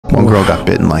One girl got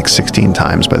bitten like 16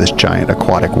 times by this giant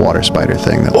aquatic water spider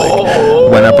thing that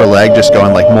like went up her leg, just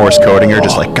going like Morse coding her,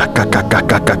 just like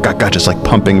just like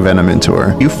pumping venom into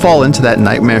her. You fall into that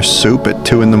nightmare soup at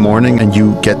 2 in the morning and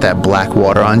you get that black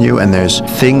water on you, and there's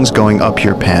things going up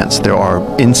your pants. There are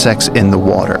insects in the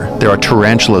water. There are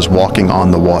tarantulas walking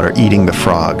on the water, eating the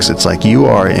frogs. It's like you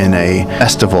are in a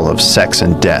festival of sex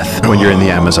and death when you're in the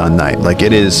Amazon night. Like,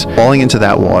 it is falling into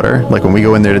that water. Like, when we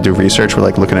go in there to do research, we're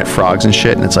like looking at frogs and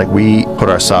shit, and it's like we put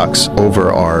our socks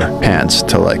over our pants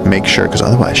to like make sure, because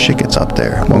otherwise shit gets up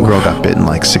there. One girl got bitten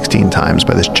like 16 times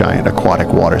by this giant aquatic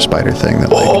water spider thing that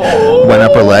like went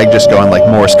up her leg, just going like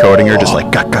Morse coding her, just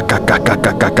like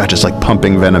just like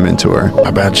pumping venom into her.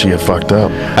 I bet she had fucked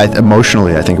up.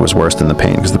 Emotionally, I think it was worse than the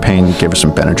pain, because the pain gave her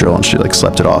some Benadryl and she like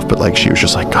slept it off, but like she was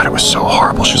just like, God, it was so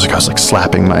horrible. She was like, I was like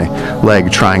slapping my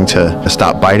leg trying to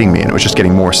stop biting me, and it was just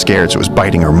getting more scared, so it was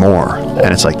biting her more.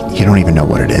 And it's like, you don't even know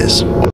what it is.